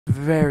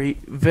very,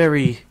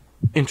 very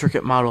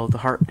intricate model of the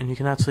heart, and you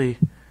can actually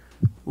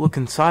look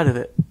inside of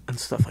it and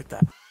stuff like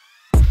that.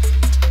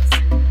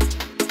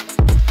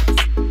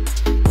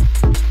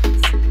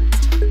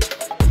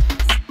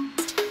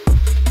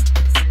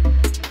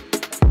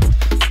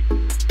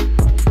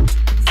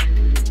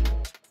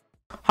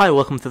 Hi,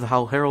 welcome to the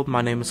Holo Herald.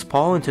 My name is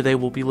Paul, and today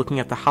we'll be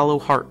looking at the Holo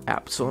Heart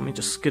app. So let me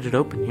just get it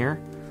open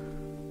here.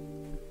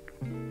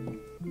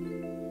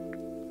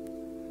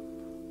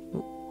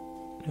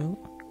 Oh, no.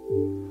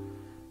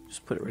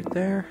 Just put it right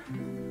there.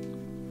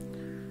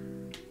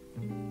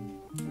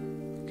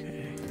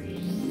 Okay.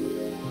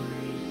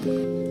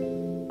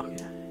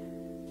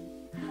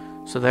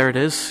 So there it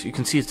is. You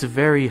can see it's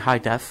very high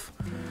def.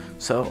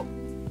 So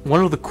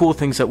one of the cool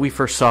things that we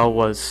first saw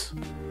was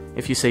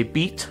if you say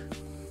beat,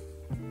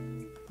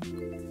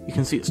 you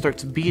can see it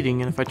starts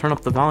beating, and if I turn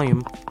up the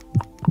volume,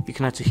 you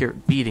can actually hear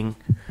it beating.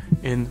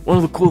 And one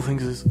of the cool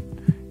things is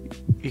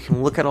you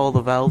can look at all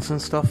the valves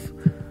and stuff,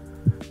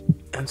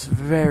 and it's a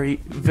very,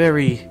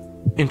 very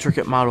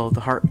intricate model of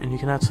the heart, and you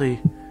can actually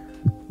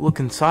look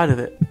inside of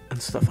it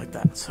and stuff like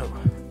that. So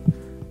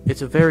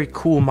it's a very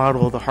cool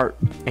model of the heart,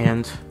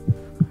 and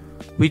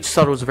we just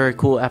thought it was a very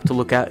cool app to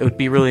look at. It would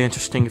be really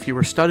interesting if you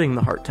were studying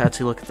the heart to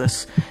actually look at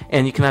this,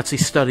 and you can actually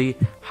study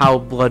how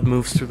blood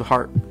moves through the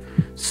heart.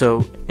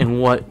 So,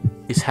 and what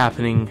is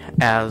happening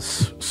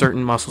as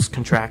certain muscles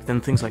contract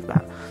and things like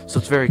that. So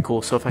it's very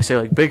cool. So if I say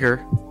like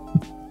bigger,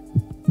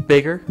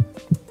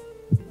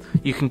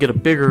 you can get a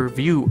bigger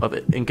view of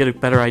it and get a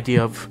better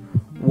idea of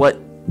what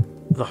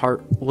the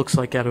heart looks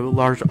like at on a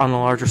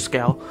larger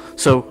scale.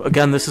 So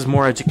again, this is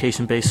more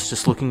education based,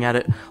 just looking at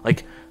it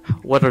like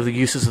what are the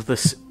uses of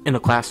this in a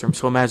classroom.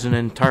 So imagine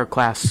an entire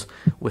class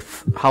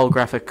with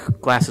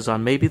holographic glasses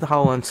on, maybe the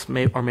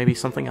HoloLens or maybe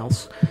something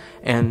else,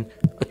 and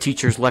a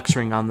teacher's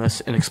lecturing on this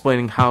and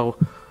explaining how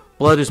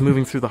blood is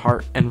moving through the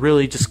heart, and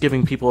really just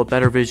giving people a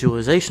better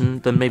visualization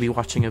than maybe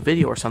watching a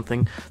video or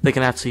something. They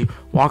can actually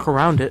walk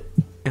around it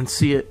and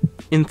see it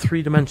in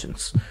 3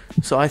 dimensions.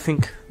 So I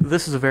think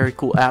this is a very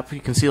cool app.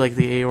 You can see like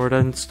the aorta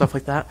and stuff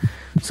like that.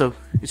 So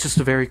it's just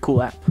a very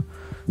cool app.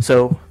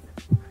 So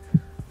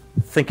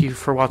thank you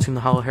for watching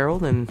the Holo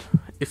Herald, and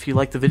if you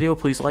like the video,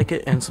 please like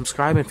it and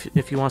subscribe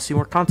if you want to see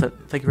more content.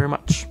 Thank you very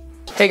much.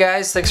 Hey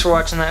guys, thanks for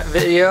watching that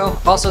video.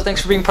 Also,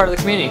 thanks for being part of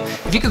the community.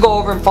 If you could go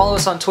over and follow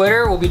us on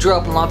Twitter, we'll be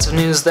dropping lots of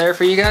news there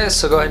for you guys,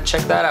 so go ahead and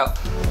check that out.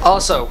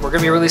 Also, we're going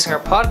to be releasing our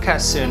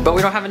podcast soon, but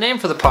we don't have a name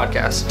for the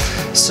podcast.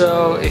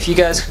 So if you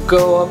guys could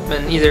go up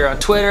and either on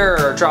Twitter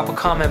or drop a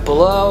comment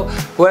below,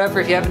 whatever,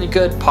 if you have any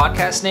good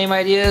podcast name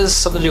ideas,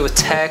 something to do with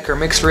tech or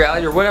mixed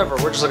reality or whatever,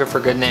 we're just looking for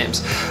good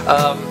names.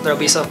 There'll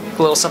be a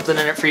little something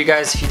in it for you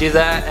guys if you do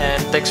that,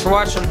 and thanks for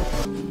watching.